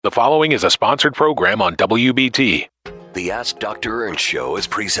The following is a sponsored program on WBT. The Ask Dr. Ernst Show is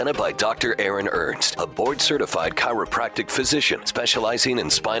presented by Dr. Aaron Ernst, a board-certified chiropractic physician specializing in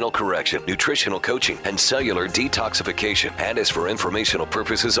spinal correction, nutritional coaching, and cellular detoxification, and is for informational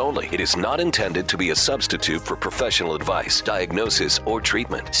purposes only. It is not intended to be a substitute for professional advice, diagnosis, or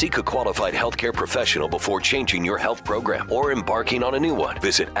treatment. Seek a qualified healthcare professional before changing your health program or embarking on a new one.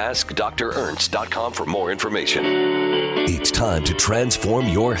 Visit AskDrErnst.com for more information. It's time to transform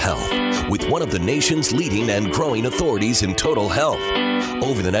your health with one of the nation's leading and growing authorities in total health.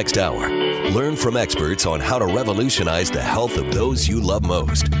 Over the next hour, learn from experts on how to revolutionize the health of those you love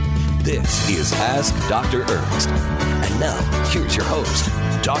most. This is Ask Dr. Ernst. And now, here's your host,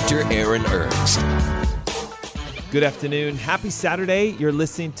 Dr. Aaron Ernst. Good afternoon. Happy Saturday. You're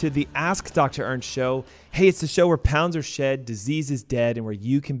listening to the Ask Dr. Ernst Show. Hey, it's the show where pounds are shed, disease is dead, and where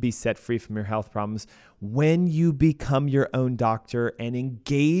you can be set free from your health problems when you become your own doctor and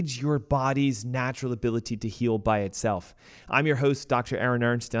engage your body's natural ability to heal by itself. I'm your host, Dr. Aaron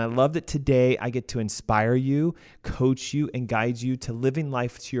Ernst, and I love that today I get to inspire you, coach you, and guide you to living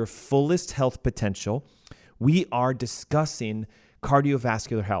life to your fullest health potential. We are discussing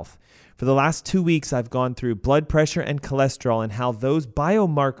cardiovascular health. For the last 2 weeks, I've gone through blood pressure and cholesterol and how those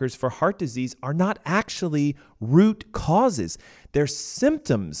biomarkers for heart disease are not actually root causes. They're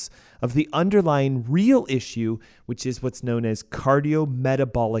symptoms of the underlying real issue, which is what's known as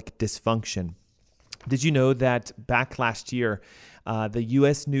cardiometabolic dysfunction. Did you know that back last year, the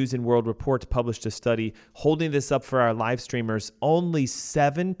U.S. News and World Report published a study holding this up for our live streamers? Only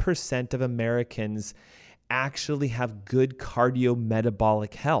 7% of Americans actually have good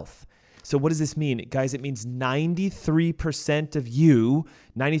cardiometabolic health. So what does this mean? Guys, it means 93% of you,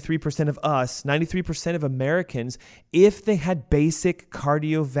 93% of us, 93% of Americans, if they had basic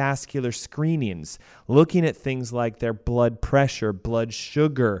cardiovascular screenings, looking at things like their blood pressure, blood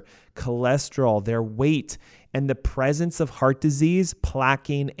sugar, cholesterol, their weight, and the presence of heart disease,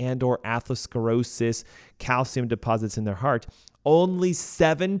 plaquing and or atherosclerosis, calcium deposits in their heart, only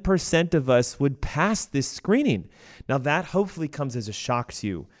 7% of us would pass this screening. Now that hopefully comes as a shock to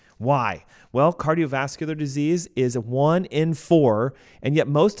you. Why? Well, cardiovascular disease is 1 in 4, and yet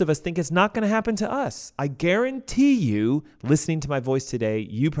most of us think it's not going to happen to us. I guarantee you, listening to my voice today,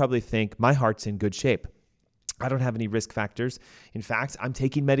 you probably think my heart's in good shape. I don't have any risk factors. In fact, I'm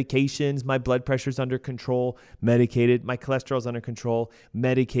taking medications. My blood pressure's under control, medicated. My cholesterol's under control,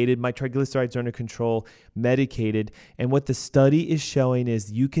 medicated. My triglycerides are under control, medicated. And what the study is showing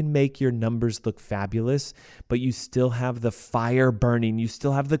is you can make your numbers look fabulous, but you still have the fire burning. You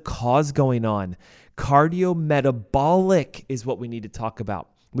still have the cause going on. Cardiometabolic is what we need to talk about,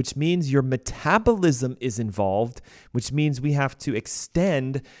 which means your metabolism is involved, which means we have to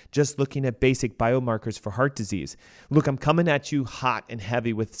extend just looking at basic biomarkers for heart disease. Look, I'm coming at you hot and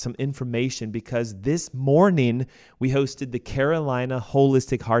heavy with some information because this morning we hosted the Carolina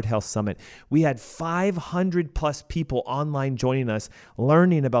Holistic Heart Health Summit. We had 500 plus people online joining us,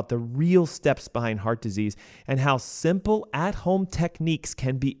 learning about the real steps behind heart disease and how simple at-home techniques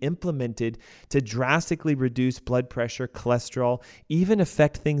can be implemented to drastically reduce blood pressure, cholesterol, even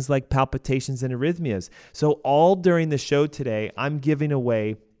affect things like palpitations and arrhythmias. So all during the show today, I'm giving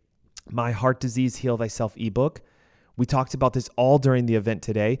away my Heart Disease Heal Thyself ebook. We talked about this all during the event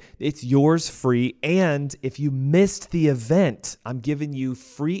today. It's yours free. And if you missed the event, I'm giving you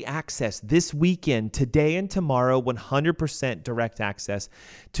free access this weekend, today and tomorrow, 100% direct access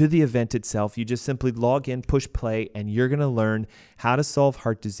to the event itself. You just simply log in, push play, and you're going to learn how to solve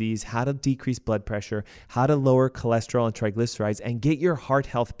heart disease, how to decrease blood pressure, how to lower cholesterol and triglycerides, and get your heart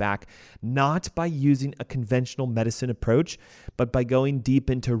health back, not by using a conventional medicine approach, but by going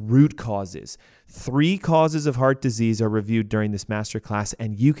deep into root causes. 3 causes of heart disease are reviewed during this masterclass,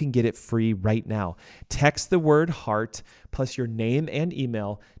 and you can get it free right now. Text the word heart plus your name and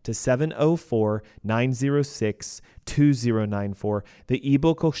email to 704-906-2094. The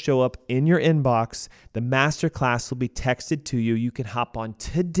ebook will show up in your inbox. The masterclass will be texted to you. You can hop on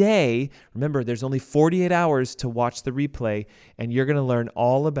today. Remember, there's only 48 hours to watch the replay, and you're going to learn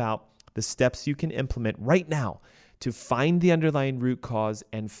all about the steps you can implement right now to find the underlying root cause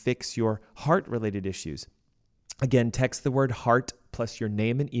and fix your heart-related issues. Again, text the word heart plus your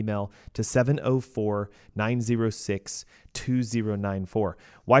name and email to 704-906-2094.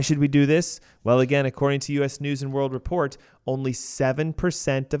 Why should we do this? Well, again, according to U.S. News and World Report, only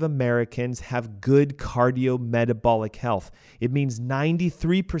 7% of Americans have good cardiometabolic health. It means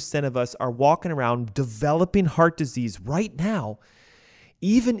 93% of us are walking around developing heart disease right now,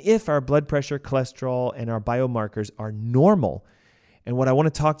 even if our blood pressure, cholesterol, and our biomarkers are normal. And what I want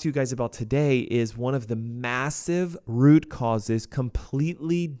to talk to you guys about today is one of the massive root causes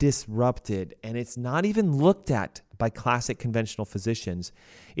completely disrupted, and it's not even looked at by classic conventional physicians.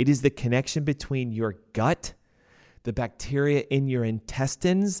 It is the connection between your gut, the bacteria in your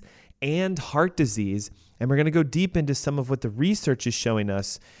intestines, and heart disease. And we're going to go deep into some of what the research is showing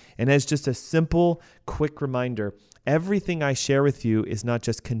us. And as just a simple, quick reminder, everything I share with you is not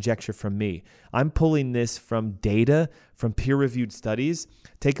just conjecture from me. I'm pulling this from data, from peer-reviewed studies.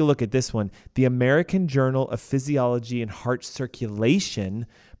 Take a look at this one. The American Journal of Physiology and Heart Circulation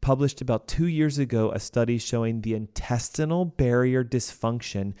published about 2 years ago a study showing the intestinal barrier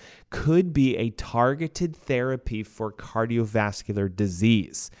dysfunction could be a targeted therapy for cardiovascular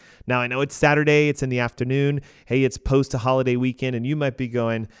disease. Now, I know it's Saturday, it's in the afternoon. Hey, it's post a holiday weekend, and you might be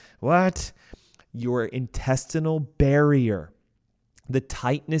going, what? Your intestinal barrier, the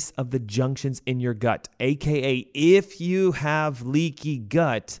tightness of the junctions in your gut, aka if you have leaky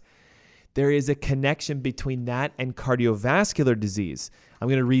gut, there is a connection between that and cardiovascular disease. I'm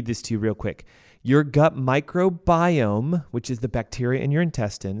going to read this to you real quick. Your gut microbiome, which is the bacteria in your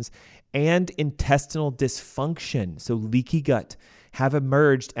intestines, and intestinal dysfunction, so leaky gut, have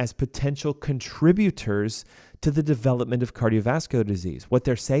emerged as potential contributors to the development of cardiovascular disease. What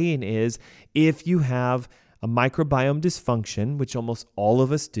they're saying is if you have a microbiome dysfunction, which almost all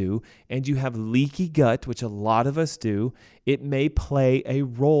of us do, and you have leaky gut, which a lot of us do, it may play a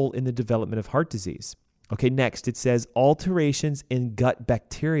role in the development of heart disease. Okay, next it says alterations in gut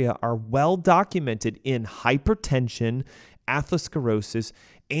bacteria are well documented in hypertension, atherosclerosis,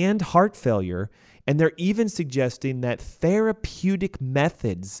 and heart failure. And they're even suggesting that therapeutic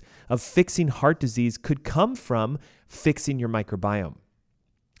methods of fixing heart disease could come from fixing your microbiome.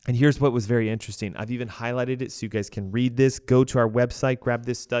 And here's what was very interesting. I've even highlighted it so you guys can read this. Go to our website, grab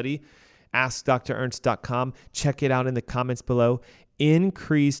this study, askdrernst.com. Check it out in the comments below.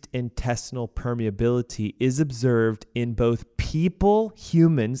 Increased intestinal permeability is observed in both people,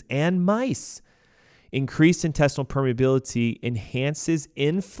 humans, and mice. Increased intestinal permeability enhances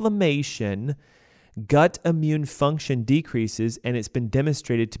inflammation, gut immune function decreases, and it's been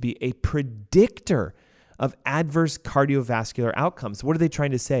demonstrated to be a predictor of adverse cardiovascular outcomes. What are they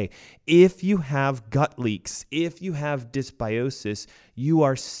trying to say? If you have gut leaks, if you have dysbiosis, you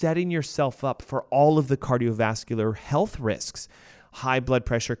are setting yourself up for all of the cardiovascular health risks. High blood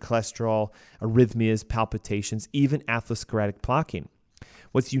pressure, cholesterol, arrhythmias, palpitations, even atherosclerotic plaquing.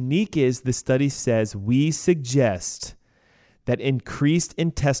 What's unique is the study says we suggest that increased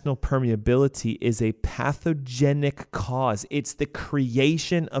intestinal permeability is a pathogenic cause. It's the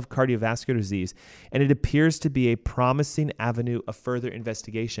creation of cardiovascular disease, and it appears to be a promising avenue of further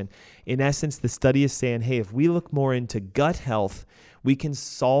investigation. In essence, the study is saying, hey, if we look more into gut health, we can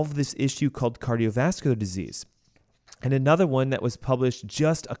solve this issue called cardiovascular disease. And another one that was published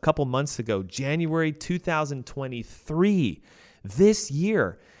just a couple months ago, January 2023, this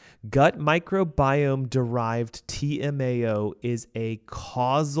year, gut microbiome-derived TMAO is a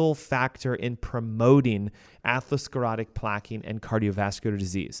causal factor in promoting atherosclerotic plaquing and cardiovascular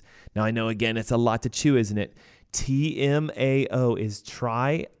disease. Now, I know, again, it's a lot to chew, isn't it? TMAO is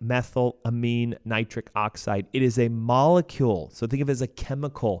trimethylamine nitric oxide. It is a molecule, so think of it as a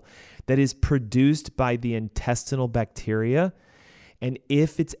chemical that is produced by the intestinal bacteria. And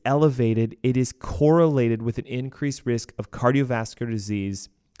if it's elevated, it is correlated with an increased risk of cardiovascular disease,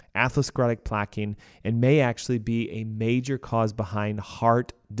 atherosclerotic plaquing, and may actually be a major cause behind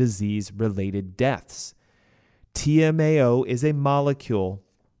heart disease-related deaths. TMAO is a molecule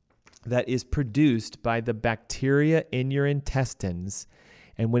that is produced by the bacteria in your intestines,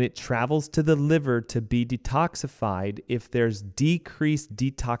 and when it travels to the liver to be detoxified, if there's decreased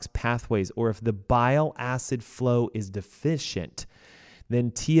detox pathways or if the bile acid flow is deficient,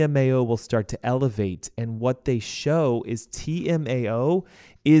 then TMAO will start to elevate. And what they show is TMAO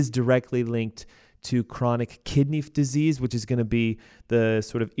is directly linked to chronic kidney disease, which is going to be the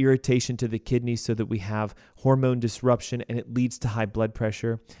sort of irritation to the kidney so that we have hormone disruption and it leads to high blood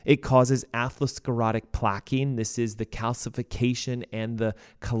pressure. It causes atherosclerotic plaquing. This is the calcification and the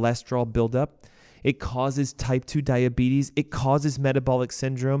cholesterol buildup. It causes type 2 diabetes. It causes metabolic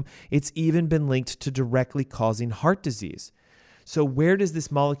syndrome. It's even been linked to directly causing heart disease. So where does this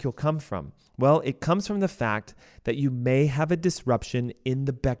molecule come from? Well, it comes from the fact that you may have a disruption in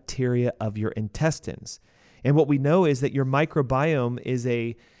the bacteria of your intestines. And what we know is that your microbiome is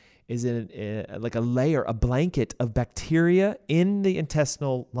like a layer, a blanket of bacteria in the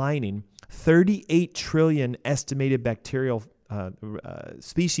intestinal lining. 38 trillion estimated bacterial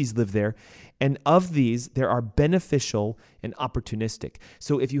species live there. And of these, there are beneficial and opportunistic.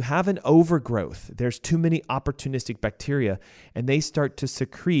 So if you have an overgrowth, there's too many opportunistic bacteria, and they start to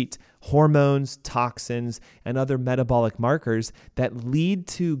secrete hormones, toxins, and other metabolic markers that lead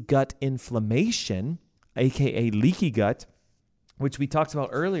to gut inflammation, aka leaky gut, which we talked about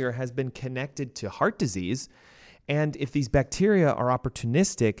earlier has been connected to heart disease. And if these bacteria are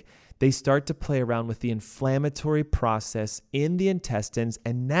opportunistic, they start to play around with the inflammatory process in the intestines,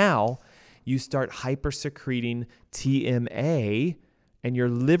 and now you start hypersecreting TMA, and your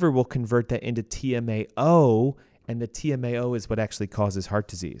liver will convert that into TMAO, and the TMAO is what actually causes heart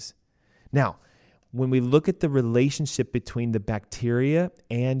disease. Now, when we look at the relationship between the bacteria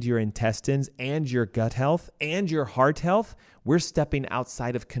and your intestines and your gut health and your heart health, we're stepping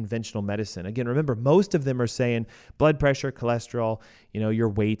outside of conventional medicine. Again, remember, most of them are saying blood pressure, cholesterol, your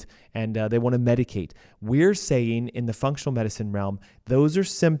weight, and they want to medicate. We're saying in the functional medicine realm, those are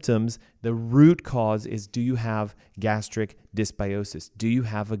symptoms. The root cause is, do you have gastric dysbiosis? Do you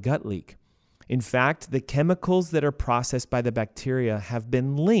have a gut leak? In fact, the chemicals that are processed by the bacteria have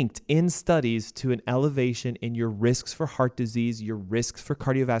been linked in studies to an elevation in your risks for heart disease, your risks for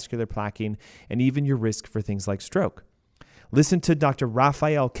cardiovascular plaquing, and even your risk for things like stroke. Listen to Dr.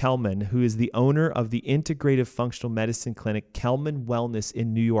 Raphael Kelman, who is the owner of the Integrative Functional Medicine Clinic, Kelman Wellness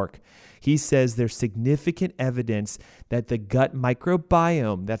in New York. He says there's significant evidence that the gut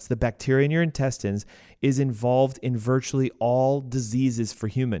microbiome, that's the bacteria in your intestines, is involved in virtually all diseases for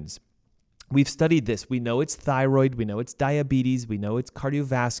humans. We've studied this. We know it's thyroid. We know it's diabetes. We know it's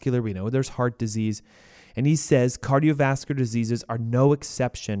cardiovascular. We know there's heart disease. And he says cardiovascular diseases are no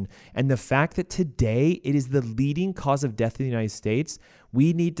exception. And the fact that today it is the leading cause of death in the United States,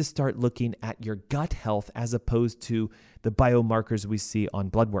 we need to start looking at your gut health as opposed to the biomarkers we see on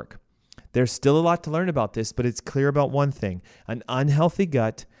blood work. There's still a lot to learn about this, but it's clear about one thing. An unhealthy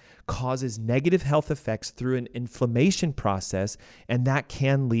gut causes negative health effects through an inflammation process, and that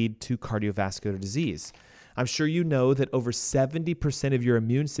can lead to cardiovascular disease. I'm sure you know that over 70% of your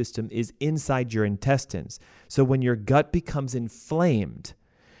immune system is inside your intestines. So when your gut becomes inflamed,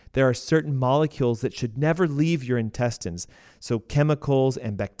 there are certain molecules that should never leave your intestines. So chemicals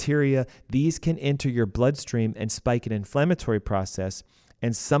and bacteria, these can enter your bloodstream and spike an inflammatory process.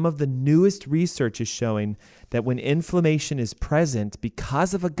 And some of the newest research is showing that when inflammation is present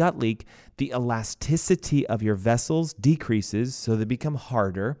because of a gut leak, the elasticity of your vessels decreases, so they become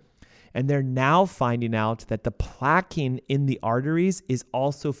harder. And they're now finding out that the plaquing in the arteries is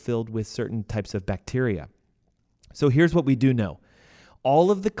also filled with certain types of bacteria. So here's what we do know.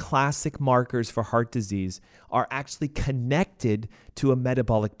 All of the classic markers for heart disease are actually connected to a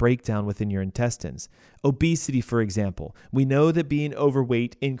metabolic breakdown within your intestines. Obesity, for example. We know that being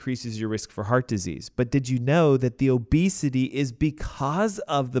overweight increases your risk for heart disease. But did you know that the obesity is because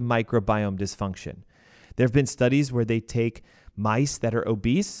of the microbiome dysfunction? There have been studies where they take mice that are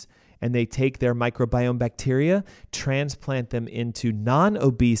obese and they take their microbiome bacteria, transplant them into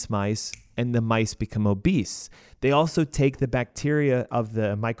non-obese mice, and the mice become obese. They also take the bacteria of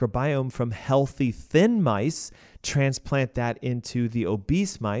the microbiome from healthy thin mice, transplant that into the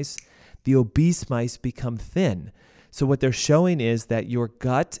obese mice. The obese mice become thin. So what they're showing is that your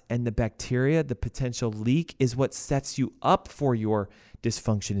gut and the bacteria, the potential leak, is what sets you up for your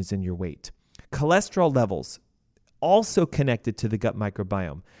dysfunction is in your weight. Cholesterol levels, also connected to the gut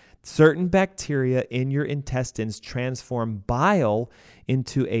microbiome. Certain bacteria in your intestines transform bile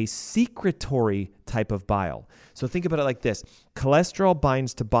into a secretory type of bile. So think about it like this. Cholesterol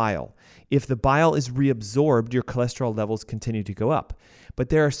binds to bile. If the bile is reabsorbed, your cholesterol levels continue to go up. But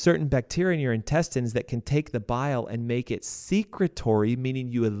there are certain bacteria in your intestines that can take the bile and make it secretory, meaning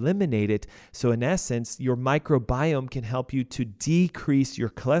you eliminate it. So in essence, your microbiome can help you to decrease your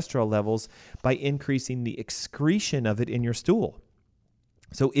cholesterol levels by increasing the excretion of it in your stool.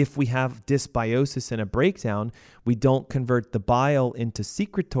 So if we have dysbiosis and a breakdown, we don't convert the bile into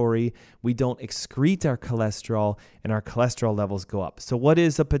secretory, we don't excrete our cholesterol, and our cholesterol levels go up. So what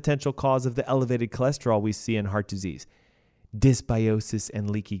is a potential cause of the elevated cholesterol we see in heart disease? Dysbiosis and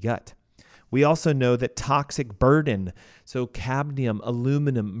leaky gut. We also know that toxic burden, so cadmium,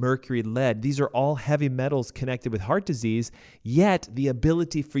 aluminum, mercury, lead, these are all heavy metals connected with heart disease, yet the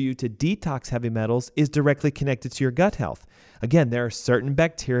ability for you to detox heavy metals is directly connected to your gut health. Again, there are certain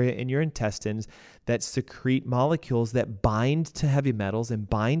bacteria in your intestines that secrete molecules that bind to heavy metals and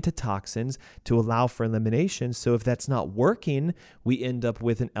bind to toxins to allow for elimination. So if that's not working, we end up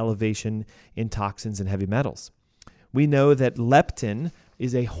with an elevation in toxins and heavy metals. We know that leptin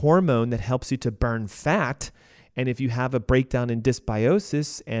is a hormone that helps you to burn fat, And if you have a breakdown in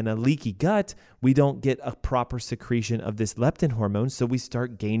dysbiosis and a leaky gut, we don't get a proper secretion of this leptin hormone, so we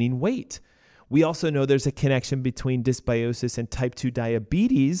start gaining weight. We also know there's a connection between dysbiosis and type 2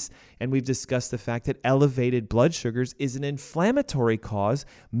 diabetes, and we've discussed the fact that elevated blood sugars is an inflammatory cause,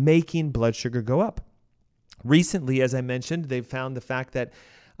 making blood sugar go up. Recently, as I mentioned, they've found the fact that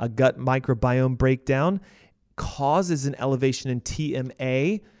a gut microbiome breakdown causes an elevation in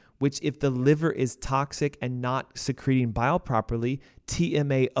TMA, which if the liver is toxic and not secreting bile properly,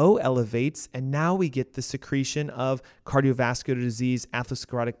 TMAO elevates, and now we get the secretion of cardiovascular disease,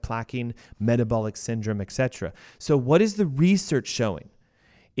 atherosclerotic plaquing, metabolic syndrome, etc. So what is the research showing?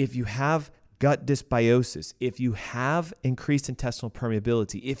 If you have gut dysbiosis, if you have increased intestinal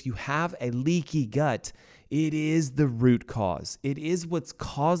permeability, if you have a leaky gut, it is the root cause. It is what's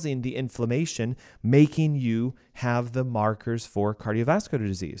causing the inflammation, making you have the markers for cardiovascular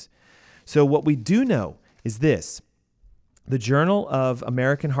disease. So what we do know is this. The Journal of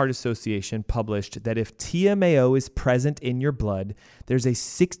American Heart Association published that if TMAO is present in your blood, there's a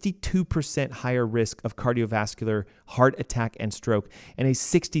 62% higher risk of cardiovascular heart attack and stroke, and a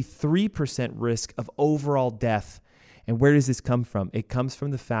 63% risk of overall death. And where does this come from? It comes from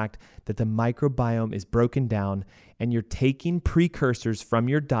the fact that the microbiome is broken down and you're taking precursors from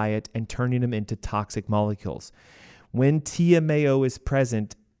your diet and turning them into toxic molecules. When TMAO is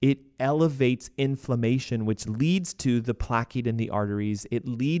present, it elevates inflammation, which leads to the plaquing in the arteries. It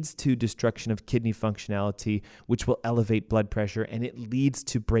leads to destruction of kidney functionality, which will elevate blood pressure, and it leads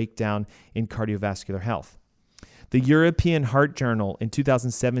to breakdown in cardiovascular health. The European Heart Journal in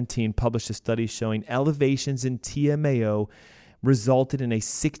 2017 published a study showing elevations in TMAO resulted in a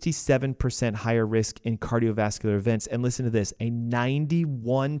 67% higher risk in cardiovascular events. And listen to this, a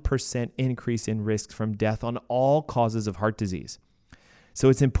 91% increase in risk from death on all causes of heart disease. So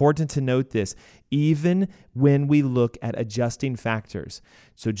it's important to note this, even when we look at adjusting factors,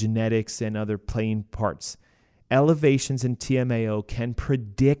 so genetics and other playing parts, elevations in TMAO can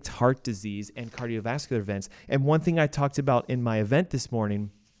predict heart disease and cardiovascular events. And one thing I talked about in my event this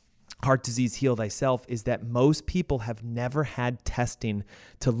morning, Heart Disease Heal Thyself, is that most people have never had testing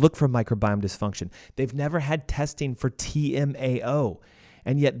to look for microbiome dysfunction. They've never had testing for TMAO.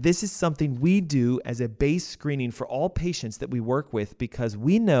 And yet this is something we do as a base screening for all patients that we work with, because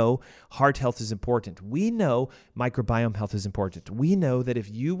we know heart health is important. We know microbiome health is important. We know that if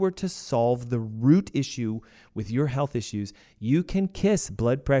you were to solve the root issue with your health issues, you can kiss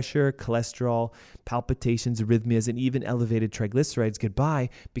blood pressure, cholesterol, palpitations, arrhythmias, and even elevated triglycerides goodbye,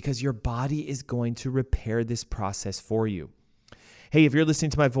 because your body is going to repair this process for you. Hey, if you're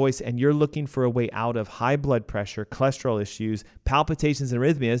listening to my voice and you're looking for a way out of high blood pressure, cholesterol issues, palpitations, and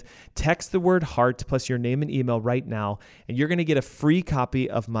arrhythmias, text the word HEART plus your name and email right now, and you're going to get a free copy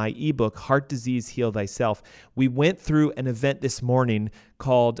of my ebook, Heart Disease Heal Thyself. We went through an event this morning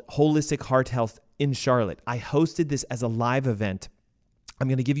called Holistic Heart Health in Charlotte. I hosted this as a live event. I'm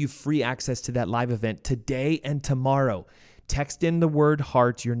going to give you free access to that live event today and tomorrow. Text in the word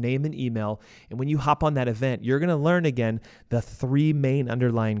HEART, your name and email, and when you hop on that event, you're going to learn again the three main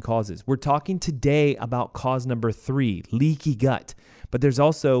underlying causes. We're talking today about cause number 3, leaky gut, but there's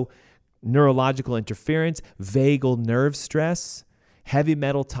also neurological interference, vagal nerve stress, heavy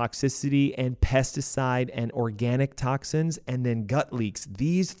metal toxicity, and pesticide and organic toxins, and then gut leaks.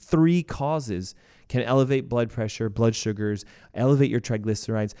 These 3 causes can elevate blood pressure, blood sugars, elevate your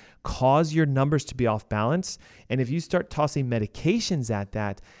triglycerides, cause your numbers to be off balance. And if you start tossing medications at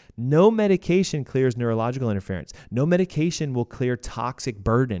that, no medication clears neurological interference. No medication will clear toxic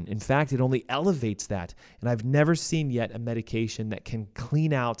burden. In fact, it only elevates that. And I've never seen yet a medication that can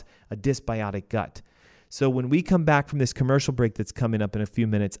clean out a dysbiotic gut. So when we come back from this commercial break that's coming up in a few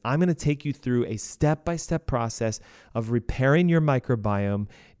minutes, I'm going to take you through a step-by-step process of repairing your microbiome,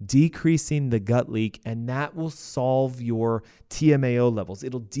 decreasing the gut leak, and that will solve your TMAO levels.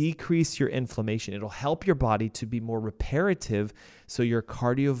 It'll decrease your inflammation. It'll help your body to be more reparative so your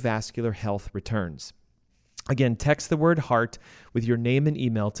cardiovascular health returns. Again, text the word HEART with your name and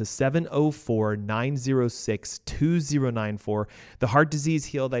email to 704-906-2094. The Heart Disease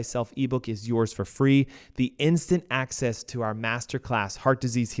Heal Thyself ebook is yours for free. The instant access to our masterclass, Heart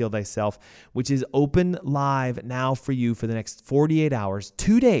Disease Heal Thyself, which is open live now for you for the next 48 hours,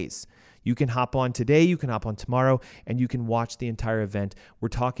 2 days. You can hop on today, you can hop on tomorrow, and you can watch the entire event. We're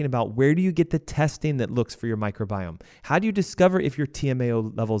talking about where do you get the testing that looks for your microbiome? How do you discover if your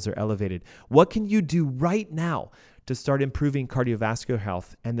TMAO levels are elevated? What can you do right now to start improving cardiovascular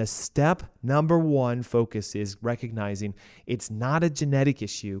health. And the step number one focus is recognizing it's not a genetic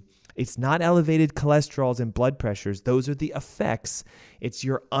issue. It's not elevated cholesterols and blood pressures. Those are the effects. It's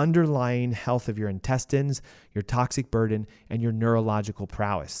your underlying health of your intestines, your toxic burden, and your neurological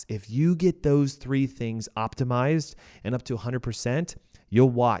prowess. If you get those three things optimized and up to 100%, you'll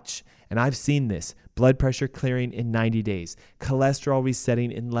watch. And I've seen this. Blood pressure clearing in 90 days, cholesterol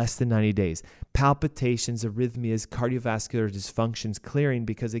resetting in less than 90 days, palpitations, arrhythmias, cardiovascular dysfunctions clearing,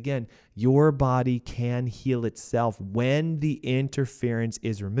 because again, your body can heal itself when the interference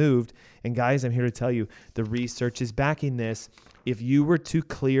is removed. And guys, I'm here to tell you, the research is backing this. If you were to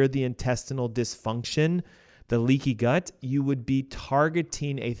clear the intestinal dysfunction, the leaky gut, you would be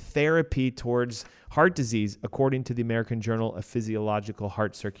targeting a therapy towards heart disease, according to the American Journal of Physiological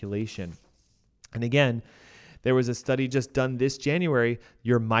Heart Circulation. And again, there was a study just done this January.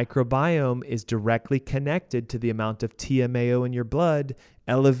 Your microbiome is directly connected to the amount of TMAO in your blood.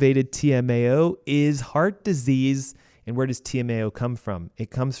 Elevated TMAO is heart disease. And where does TMAO come from?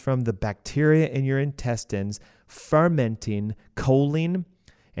 It comes from the bacteria in your intestines fermenting choline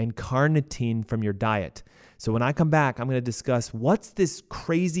and carnitine from your diet. So when I come back, I'm going to discuss what's this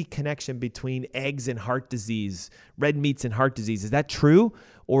crazy connection between eggs and heart disease, red meats and heart disease. Is that true?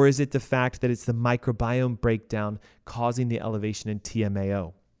 Or is it the fact that it's the microbiome breakdown causing the elevation in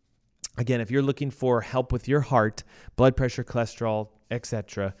TMAO? Again, if you're looking for help with your heart, blood pressure, cholesterol,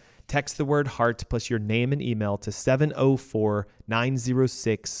 etc., text the word heart plus your name and email to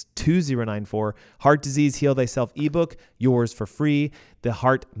 704-906-2094. Heart Disease Heal Thyself ebook, yours for free. The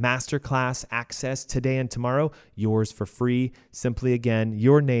Heart Masterclass access today and tomorrow, yours for free. Simply again,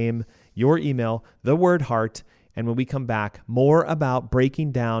 your name, your email, the word heart. And when we come back, more about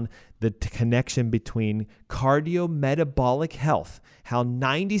breaking down the connection between cardiometabolic health, how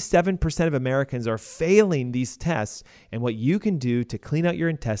 97% of Americans are failing these tests, and what you can do to clean out your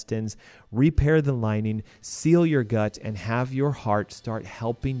intestines, repair the lining, seal your gut, and have your heart start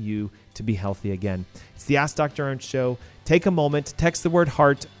helping you to be healthy again. It's the Ask Dr. Ernst Show. Take a moment, text the word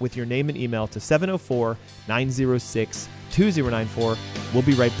heart with your name and email to 704-906-2094. We'll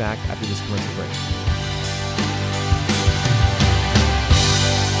be right back after this commercial break.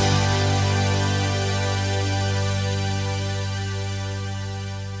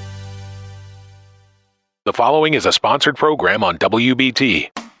 The following is a sponsored program on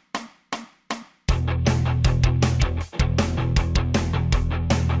WBT.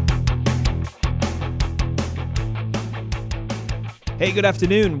 Hey, good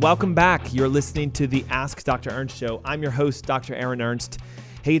afternoon. Welcome back. You're listening to the Ask Dr. Ernst Show. I'm your host, Dr. Aaron Ernst.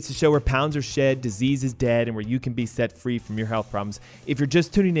 Hey, it's a show where pounds are shed, disease is dead, and where you can be set free from your health problems. If you're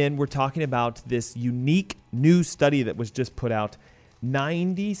just tuning in, we're talking about this unique new study that was just put out.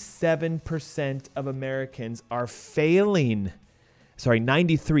 97% of Americans are failing.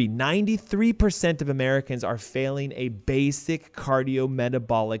 93% of Americans are failing a basic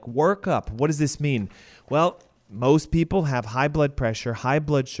cardiometabolic workup. What does this mean? Well, most people have high blood pressure, high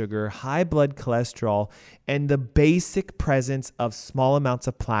blood sugar, high blood cholesterol, and the basic presence of small amounts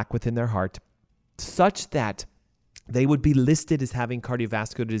of plaque within their heart, such that they would be listed as having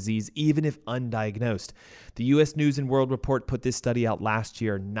cardiovascular disease even if undiagnosed. The U.S. News and World Report put this study out last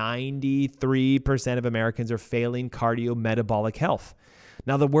year. 93% of Americans are failing cardiometabolic health.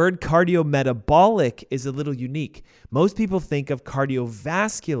 Now, the word cardiometabolic is a little unique. Most people think of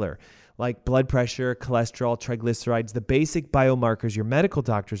cardiovascular, like blood pressure, cholesterol, triglycerides, the basic biomarkers your medical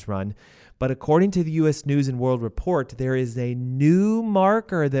doctors run. But according to the U.S. News and World Report, there is a new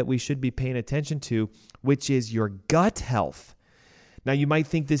marker that we should be paying attention to, which is your gut health. Now, you might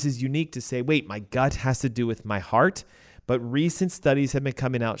think this is unique to say, wait, my gut has to do with my heart. But recent studies have been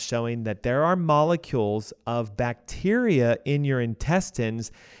coming out showing that there are molecules of bacteria in your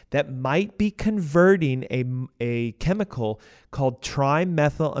intestines that might be converting a chemical called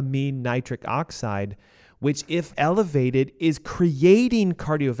trimethylamine nitric oxide, which, if elevated, is creating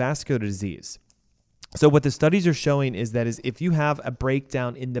cardiovascular disease. So what the studies are showing is that if you have a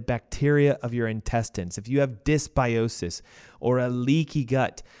breakdown in the bacteria of your intestines, if you have dysbiosis or a leaky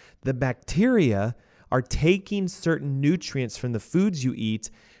gut, the bacteria are taking certain nutrients from the foods you eat,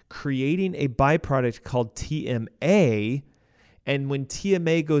 creating a byproduct called TMA. And when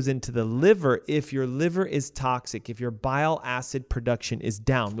TMA goes into the liver, if your liver is toxic, if your bile acid production is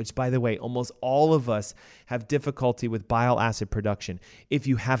down, which, by the way, almost all of us have difficulty with bile acid production. If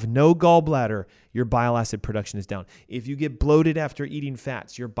you have no gallbladder, your bile acid production is down. If you get bloated after eating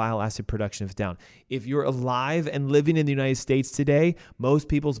fats, your bile acid production is down. If you're alive and living in the United States today, most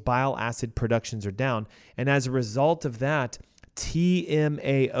people's bile acid productions are down. And as a result of that,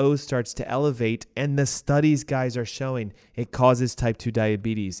 TMAO starts to elevate, and the studies, guys, are showing it causes type 2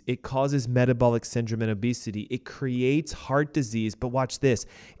 diabetes. It causes metabolic syndrome and obesity. It creates heart disease. But watch this.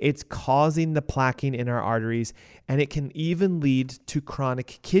 It's causing the plaquing in our arteries, and it can even lead to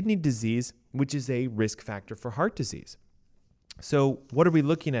chronic kidney disease, which is a risk factor for heart disease. So what are we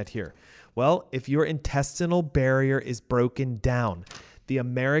looking at here? Well, if your intestinal barrier is broken down, the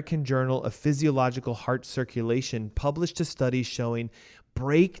American Journal of Physiological Heart Circulation published a study showing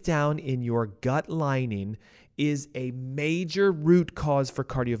breakdown in your gut lining is a major root cause for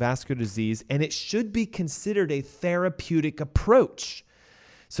cardiovascular disease, and it should be considered a therapeutic approach.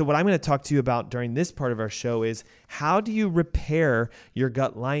 So what I'm going to talk to you about during this part of our show is how do you repair your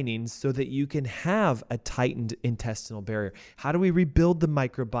gut lining so that you can have a tightened intestinal barrier? How do we rebuild the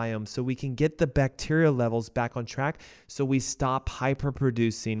microbiome so we can get the bacterial levels back on track so we stop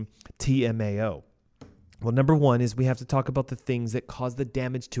hyperproducing TMAO? Well, number one is we have to talk about the things that cause the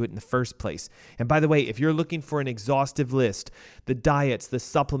damage to it in the first place. And by the way, if you're looking for an exhaustive list, the diets, the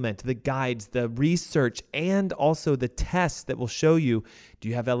supplement, the guides, the research, and also the tests that will show you, do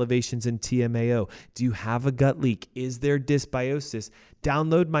you have elevations in TMAO? Do you have a gut leak? Is there dysbiosis?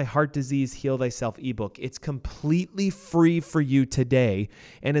 Download my Heart Disease Heal Thyself ebook. It's completely free for you today.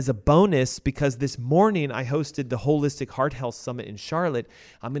 And as a bonus, because this morning I hosted the Holistic Heart Health Summit in Charlotte,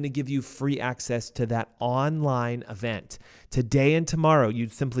 I'm going to give you free access to that online event. Today and tomorrow, you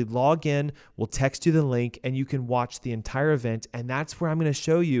simply log in, we'll text you the link, and you can watch the entire event. And that's where I'm going to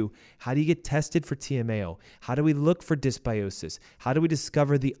show you how do you get tested for TMAO? How do we look for dysbiosis? How do we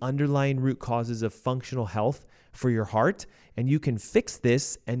discover the underlying root causes of functional health for your heart? And you can fix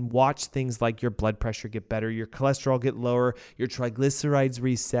this and watch things like your blood pressure get better, your cholesterol get lower, your triglycerides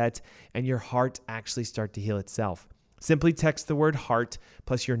reset, and your heart actually start to heal itself. Simply text the word heart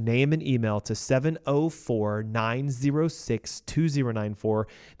plus your name and email to 704-906-2094.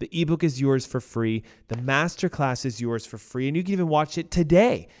 The ebook is yours for free. The masterclass is yours for free. And you can even watch it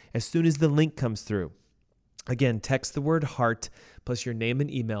today as soon as the link comes through. Again, text the word heart plus your name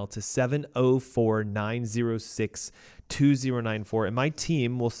and email to 704-906-2094. And my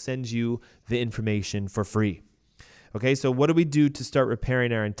team will send you the information for free. Okay, so what do we do to start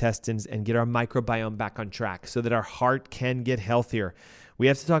repairing our intestines and get our microbiome back on track so that our heart can get healthier? We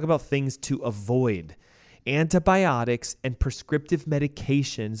have to talk about things to avoid. Antibiotics and prescriptive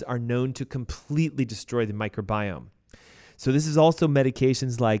medications are known to completely destroy the microbiome. So this is also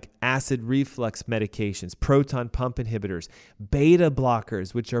medications like acid reflux medications, proton pump inhibitors, beta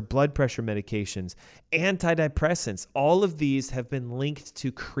blockers, which are blood pressure medications, antidepressants. All of these have been linked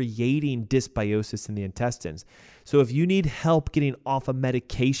to creating dysbiosis in the intestines. So if you need help getting off a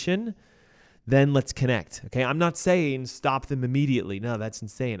medication, then let's connect. Okay, I'm not saying stop them immediately. No, that's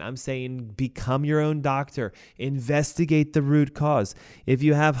insane. I'm saying become your own doctor. Investigate the root cause. If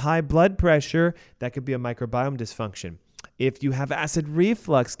you have high blood pressure, that could be a microbiome dysfunction. If you have acid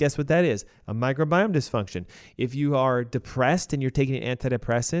reflux, guess what that is? A microbiome dysfunction. If you are depressed and you're taking an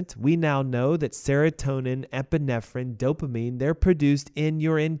antidepressant, we now know that serotonin, epinephrine, dopamine, they're produced in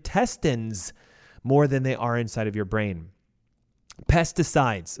your intestines more than they are inside of your brain.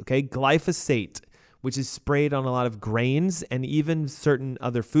 Pesticides, okay? Glyphosate, which is sprayed on a lot of grains and even certain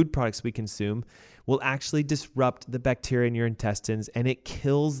other food products we consume, will actually disrupt the bacteria in your intestines, and it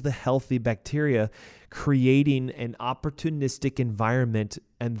kills the healthy bacteria, creating an opportunistic environment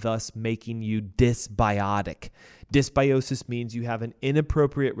and thus making you dysbiotic. Dysbiosis means you have an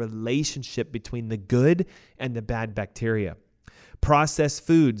inappropriate relationship between the good and the bad bacteria. Processed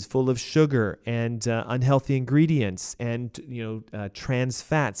foods full of sugar and unhealthy ingredients and trans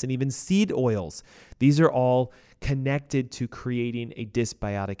fats and even seed oils. These are all connected to creating a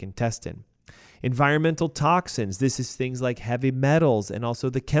dysbiotic intestine. Environmental toxins. This is things like heavy metals and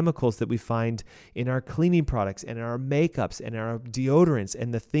also the chemicals that we find in our cleaning products and our makeups and our deodorants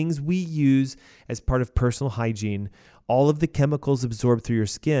and the things we use as part of personal hygiene. All of the chemicals absorbed through your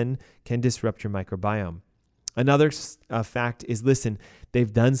skin can disrupt your microbiome. Another fact is, listen,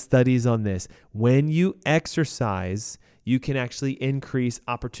 they've done studies on this. When you exercise, you can actually increase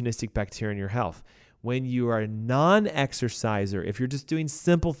opportunistic bacteria in your health. When you are a non-exerciser, if you're just doing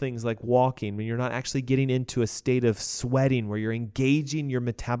simple things like walking, when you're not actually getting into a state of sweating where you're engaging your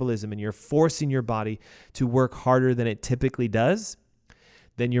metabolism and you're forcing your body to work harder than it typically does,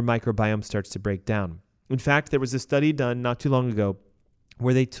 then your microbiome starts to break down. In fact, there was a study done not too long ago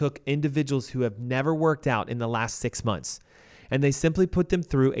where they took individuals who have never worked out in the last 6 months, and they simply put them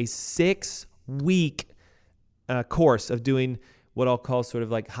through a 6-week course of doing what I'll call sort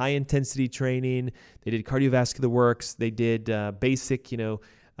of like high intensity training. They did cardiovascular works. They did basic,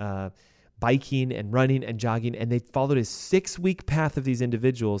 biking and running and jogging, and they followed a 6-week path of these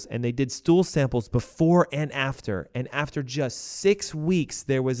individuals, and they did stool samples before and after. And after just 6 weeks,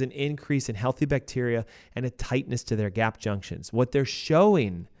 there was an increase in healthy bacteria and a tightness to their gap junctions. What they're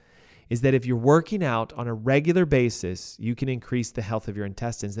showing is that if you're working out on a regular basis, you can increase the health of your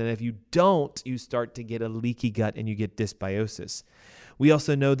intestines. And if you don't, you start to get a leaky gut and you get dysbiosis. We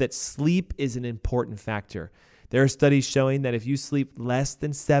also know that sleep is an important factor. There are studies showing that if you sleep less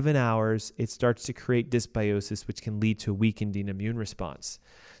than 7 hours, it starts to create dysbiosis, which can lead to a weakening immune response.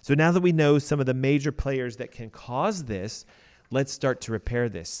 So now that we know some of the major players that can cause this, let's start to repair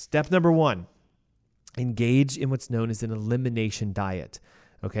this. Step number 1, engage in what's known as an elimination diet.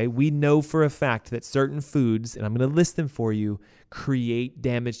 Okay, we know for a fact that certain foods, and I'm going to list them for you, create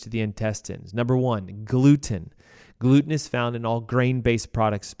damage to the intestines. Number 1, gluten. Gluten is found in all grain-based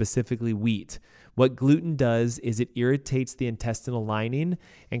products, specifically wheat. What gluten does is it irritates the intestinal lining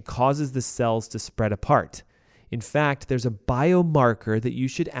and causes the cells to spread apart. In fact, there's a biomarker that you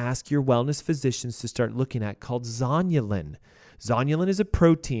should ask your wellness physicians to start looking at called zonulin. Zonulin is a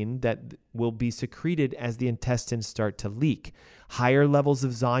protein that will be secreted as the intestines start to leak. Higher levels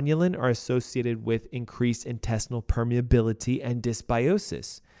of zonulin are associated with increased intestinal permeability and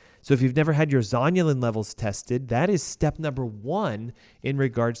dysbiosis. So if you've never had your zonulin levels tested, that is step number 1 in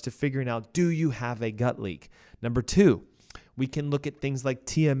regards to figuring out, do you have a gut leak? Number 2, we can look at things like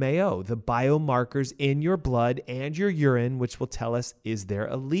TMAO, the biomarkers in your blood and your urine, which will tell us, is there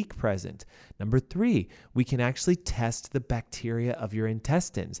a leak present? Number 3, we can actually test the bacteria of your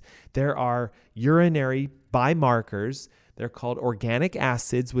intestines. There are urinary biomarkers. They're called organic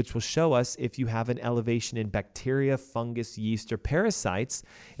acids, which will show us if you have an elevation in bacteria, fungus, yeast, or parasites.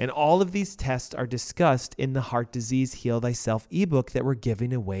 And all of these tests are discussed in the Heart Disease Heal Thyself ebook that we're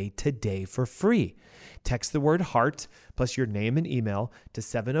giving away today for free. Text the word HEART plus your name and email to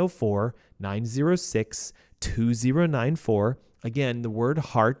 704-906-2094. Again, the word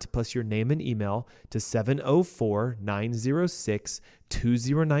HEART plus your name and email to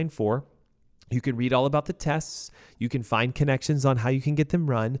 704-906-2094. You can read all about the tests. You can find connections on how you can get them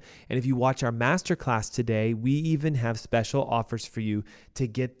run. And if you watch our masterclass today, we even have special offers for you to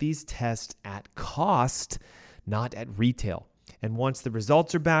get these tests at cost, not at retail. And once the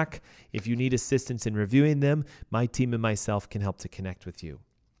results are back, if you need assistance in reviewing them, my team and myself can help to connect with you.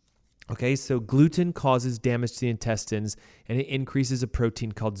 Okay, so gluten causes damage to the intestines and it increases a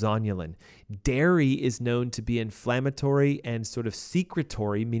protein called zonulin. Dairy is known to be inflammatory and sort of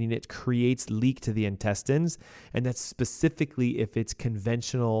secretory, meaning it creates leak to the intestines, and that's specifically if it's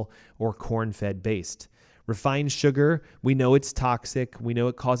conventional or corn-fed based. Refined sugar, we know it's toxic. We know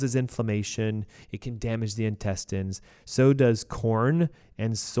it causes inflammation. It can damage the intestines. So does corn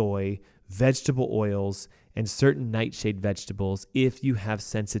and soy, vegetable oils, and certain nightshade vegetables if you have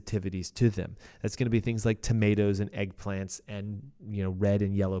sensitivities to them. That's going to be things like tomatoes and eggplants and, red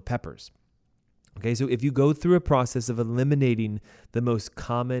and yellow peppers. Okay, so if you go through a process of eliminating the most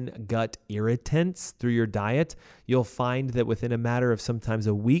common gut irritants through your diet, you'll find that within a matter of sometimes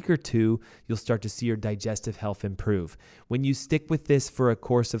a week or 2, you'll start to see your digestive health improve. When you stick with this for a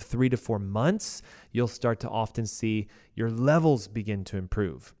course of 3 to 4 months, you'll start to often see your levels begin to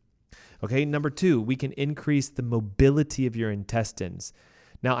improve. Okay, number 2, we can increase the mobility of your intestines.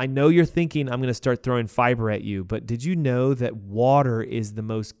 Now, I know you're thinking I'm going to start throwing fiber at you, but did you know that water is the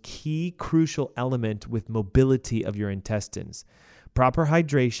most key crucial element with mobility of your intestines? Proper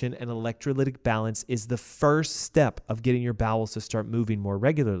hydration and electrolytic balance is the first step of getting your bowels to start moving more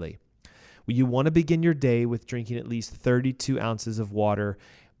regularly. You want to begin your day with drinking at least 32 ounces of water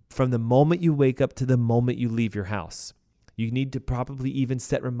from the moment you wake up to the moment you leave your house. You need to probably even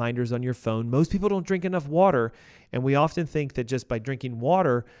set reminders on your phone. Most people don't drink enough water, and we often think that just by drinking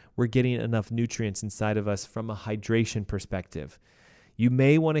water, we're getting enough nutrients inside of us from a hydration perspective. You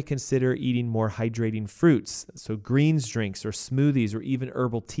may want to consider eating more hydrating fruits, so greens drinks or smoothies or even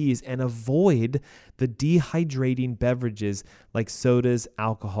herbal teas, and avoid the dehydrating beverages like sodas,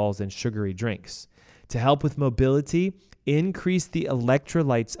 alcohols, and sugary drinks. To help with mobility, increase the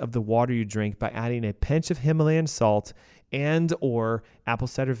electrolytes of the water you drink by adding a pinch of Himalayan salt and or apple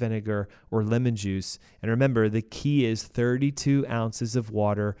cider vinegar or lemon juice. And remember, the key is 32 ounces of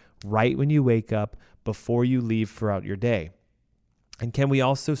water right when you wake up before you leave throughout your day. And can we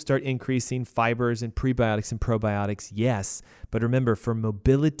also start increasing fibers and prebiotics and probiotics? Yes, but remember, for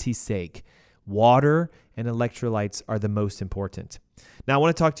mobility's sake, water and electrolytes are the most important. Now, I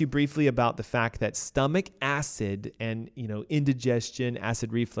want to talk to you briefly about the fact that stomach acid and, indigestion,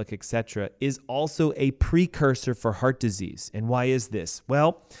 acid reflux, etc., is also a precursor for heart disease. And why is this?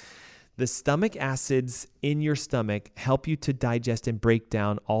 Well, The stomach acids in your stomach help you to digest and break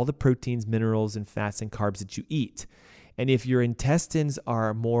down all the proteins, minerals, and fats and carbs that you eat. And if your intestines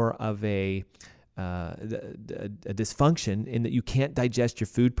are more of a dysfunction in that you can't digest your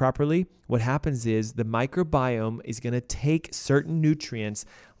food properly, what happens is the microbiome is going to take certain nutrients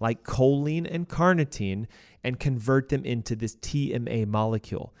like choline and carnitine and convert them into this TMA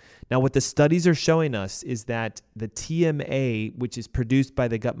molecule. Now, what the studies are showing us is that the TMA, which is produced by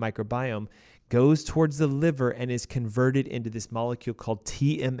the gut microbiome, goes towards the liver and is converted into this molecule called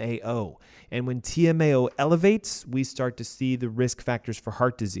TMAO. And when TMAO elevates, we start to see the risk factors for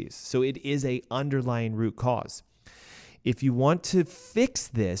heart disease. So it is an underlying root cause. If you want to fix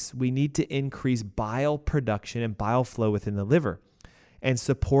this, we need to increase bile production and bile flow within the liver. And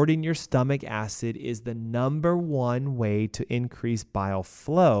supporting your stomach acid is the number one way to increase bile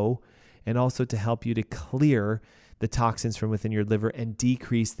flow and also to help you to clear the toxins from within your liver and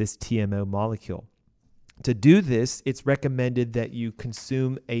decrease this TMO molecule. To do this, it's recommended that you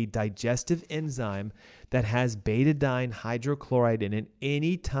consume a digestive enzyme that has betadine hydrochloride in it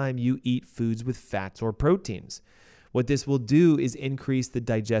anytime you eat foods with fats or proteins. What this will do is increase the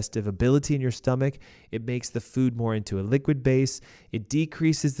digestive ability in your stomach. It makes the food more into a liquid base. It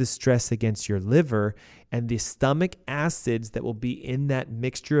decreases the stress against your liver, and the stomach acids that will be in that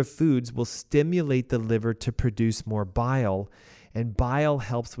mixture of foods will stimulate the liver to produce more bile. And bile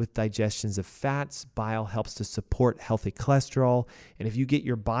helps with digestions of fats. Bile helps to support healthy cholesterol. And if you get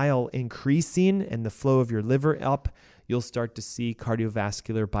your bile increasing and the flow of your liver up, you'll start to see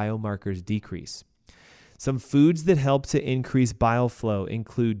cardiovascular biomarkers decrease. Some foods that help to increase bile flow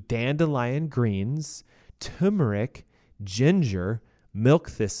include dandelion greens, turmeric, ginger, milk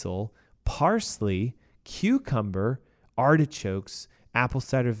thistle, parsley, cucumber, artichokes, apple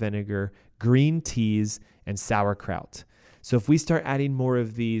cider vinegar, green teas, and sauerkraut. So if we start adding more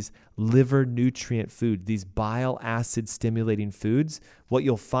of these liver nutrient food, these bile acid stimulating foods, what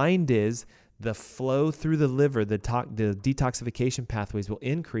you'll find is the flow through the liver, the detoxification pathways will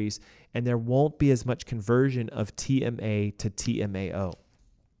increase, and there won't be as much conversion of TMA to TMAO.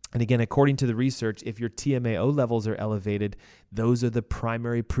 And again, according to the research, if your TMAO levels are elevated, those are the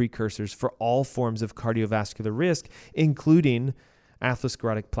primary precursors for all forms of cardiovascular risk, including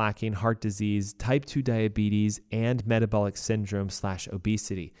atherosclerotic plaquing, heart disease, type 2 diabetes, and metabolic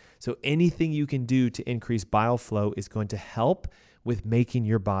syndrome/obesity. So anything you can do to increase bile flow is going to help with making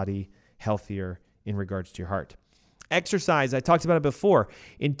your body healthier in regards to your heart. Exercise, I talked about it before.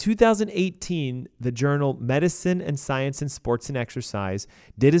 In 2018, the journal Medicine and Science in Sports and Exercise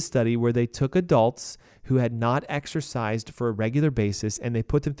did a study where they took adults who had not exercised for a regular basis and they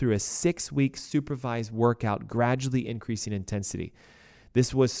put them through a 6-week supervised workout, gradually increasing intensity.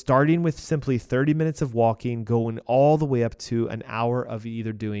 This was starting with simply 30 minutes of walking, going all the way up to an hour of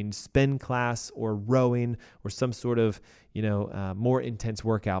either doing spin class or rowing or some sort of, more intense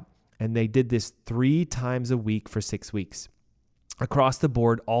workout. And they did this 3 times a week for 6 weeks. Across the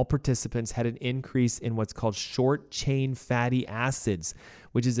board, all participants had an increase in what's called short-chain fatty acids,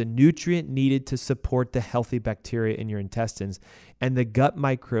 which is a nutrient needed to support the healthy bacteria in your intestines. And the gut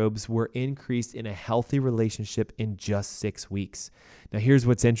microbes were increased in a healthy relationship in just 6 weeks. Now, here's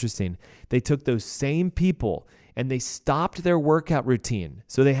what's interesting. They took those same people and they stopped their workout routine.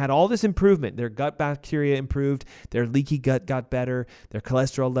 So they had all this improvement. Their gut bacteria improved, their leaky gut got better, their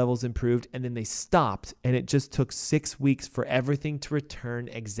cholesterol levels improved, and then they stopped. And it just took 6 weeks for everything to return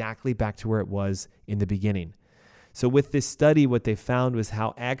exactly back to where it was in the beginning. So with this study, what they found was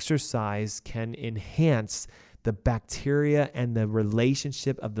how exercise can enhance the bacteria and the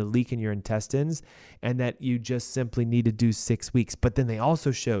relationship of the leak in your intestines, and that you just simply need to do 6 weeks. But then they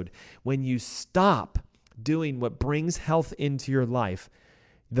also showed when you stop doing what brings health into your life,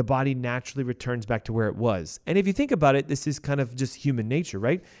 the body naturally returns back to where it was. And if you think about it, this is kind of just human nature,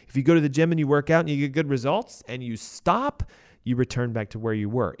 right? If you go to the gym and you work out and you get good results and you stop, you return back to where you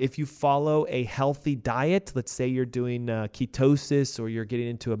were. If you follow a healthy diet, let's say you're doing ketosis or you're getting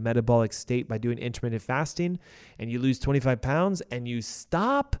into a metabolic state by doing intermittent fasting and you lose 25 pounds and you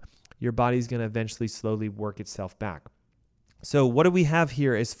stop, your body's going to eventually slowly work itself back. So what do we have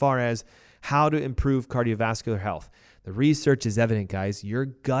here as far as how to improve cardiovascular health? The research is evident, guys. Your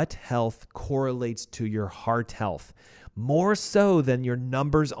gut health correlates to your heart health, more so than your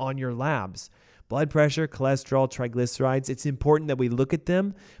numbers on your labs. Blood pressure, cholesterol, triglycerides, it's important that we look at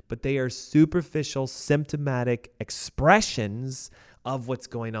them, but they are superficial, symptomatic expressions of what's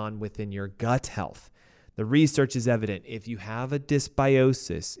going on within your gut health. The research is evident. If you have a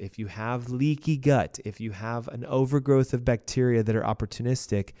dysbiosis, if you have leaky gut, if you have an overgrowth of bacteria that are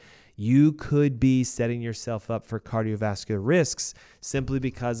opportunistic, you could be setting yourself up for cardiovascular risks simply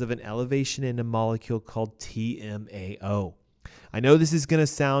because of an elevation in a molecule called TMAO. I know this is going to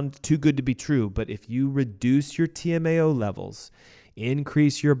sound too good to be true, but if you reduce your TMAO levels,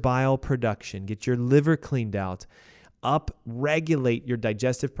 increase your bile production, get your liver cleaned out, up-regulate your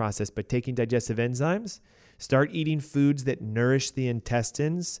digestive process by taking digestive enzymes, start eating foods that nourish the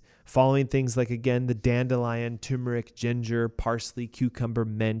intestines, following things like, again, the dandelion, turmeric, ginger, parsley, cucumber,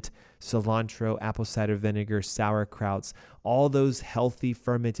 mint, cilantro, apple cider vinegar, sauerkrauts, all those healthy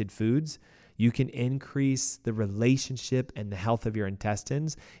fermented foods, you can increase the relationship and the health of your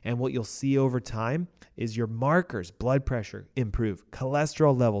intestines. And what you'll see over time is your markers, blood pressure, improve,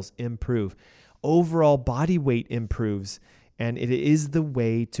 cholesterol levels improve, overall body weight improves, and it is the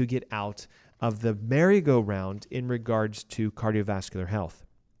way to get out of the merry-go-round in regards to cardiovascular health.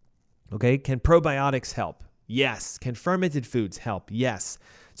 Okay, can probiotics help? Yes. Can fermented foods help? Yes.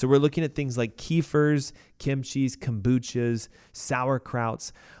 So we're looking at things like kefirs, kimchis, kombuchas,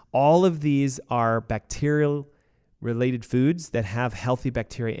 sauerkrauts. All of these are bacterial-related foods that have healthy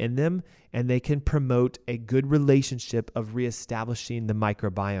bacteria in them, and they can promote a good relationship of reestablishing the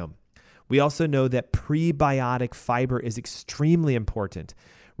microbiome. We also know that prebiotic fiber is extremely important.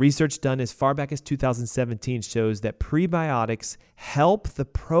 Research done as far back as 2017 shows that prebiotics help the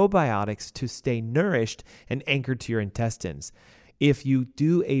probiotics to stay nourished and anchored to your intestines. If you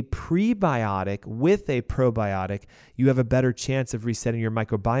do a prebiotic with a probiotic, you have a better chance of resetting your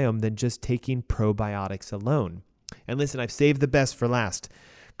microbiome than just taking probiotics alone. And listen, I've saved the best for last.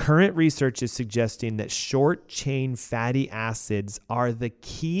 Current research is suggesting that short-chain fatty acids are the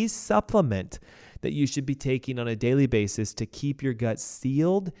key supplement that you should be taking on a daily basis to keep your gut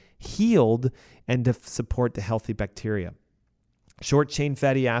sealed, healed, and to support the healthy bacteria. Short-chain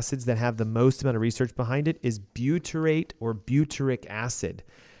fatty acids that have the most amount of research behind it is butyrate or butyric acid.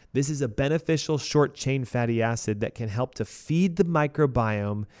 This is a beneficial short-chain fatty acid that can help to feed the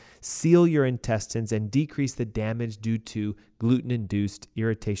microbiome, seal your intestines, and decrease the damage due to gluten-induced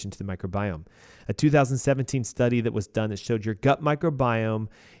irritation to the microbiome. A 2017 study that was done that showed your gut microbiome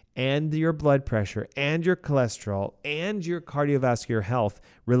and your blood pressure and your cholesterol and your cardiovascular health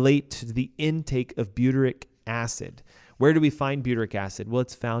relate to the intake of butyric acid. Where do we find butyric acid? Well,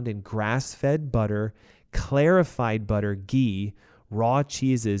 it's found in grass-fed butter, clarified butter, ghee, raw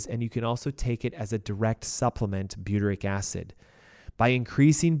cheeses, and you can also take it as a direct supplement, butyric acid. By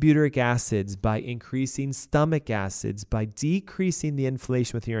increasing butyric acids, by increasing stomach acids, by decreasing the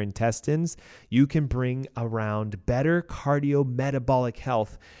inflammation within your intestines, you can bring around better cardiometabolic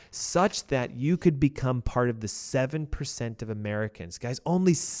health such that you could become part of the 7% of Americans. Guys,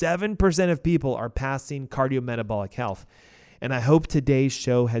 only 7% of people are passing cardiometabolic health. And I hope today's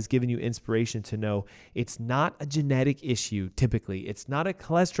show has given you inspiration to know it's not a genetic issue typically. It's not a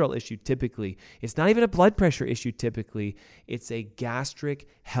cholesterol issue typically. It's not even a blood pressure issue typically. It's a gastric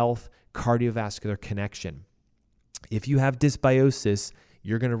health cardiovascular connection. If you have dysbiosis,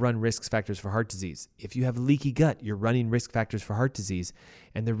 you're going to run risk factors for heart disease. If you have leaky gut, you're running risk factors for heart disease.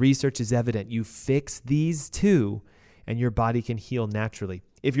 And the research is evident. You fix these two, and your body can heal naturally.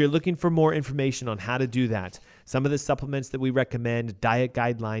 If you're looking for more information on how to do that, some of the supplements that we recommend, diet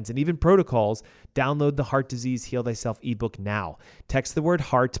guidelines, and even protocols, download the Heart Disease Heal Thyself ebook now. Text the word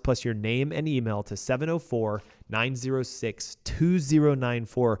HEART plus your name and email to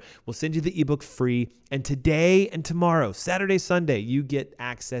 704-906-2094. We'll send you the ebook free. And today and tomorrow, Saturday, Sunday, you get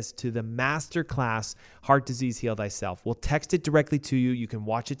access to the masterclass Heart Disease Heal Thyself. We'll text it directly to you. You can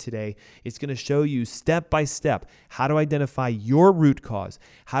watch it today. It's going to show you step by step how to identify your root cause,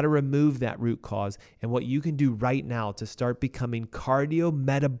 how to remove that root cause, and what you can do right now to start becoming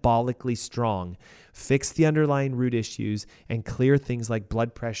cardio-metabolically strong, fix the underlying root issues, and clear things like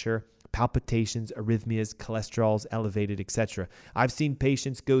blood pressure, palpitations, arrhythmias, cholesterols elevated, etc. I've seen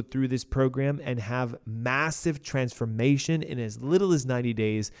patients go through this program and have massive transformation in as little as 90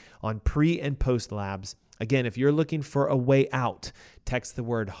 days on pre and post labs. Again, if you're looking for a way out, text the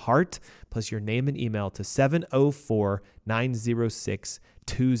word HEART plus your name and email to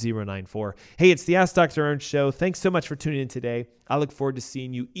 704-906-2094. Hey, it's the Ask Dr. Ernst Show. Thanks so much for tuning in today. I look forward to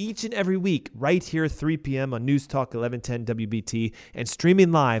seeing you each and every week right here 3 p.m. on News Talk 1110 WBT and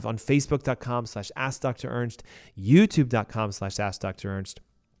streaming live on Facebook.com/AskDrErnst, YouTube.com/AskDrErnst.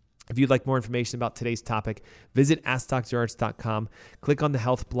 If you'd like more information about today's topic, visit AskDrErnst.com, click on the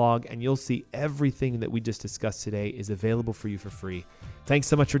health blog, and you'll see everything that we just discussed today is available for you for free. Thanks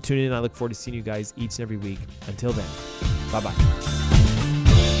so much for tuning in. I look forward to seeing you guys each and every week. Until then, bye-bye.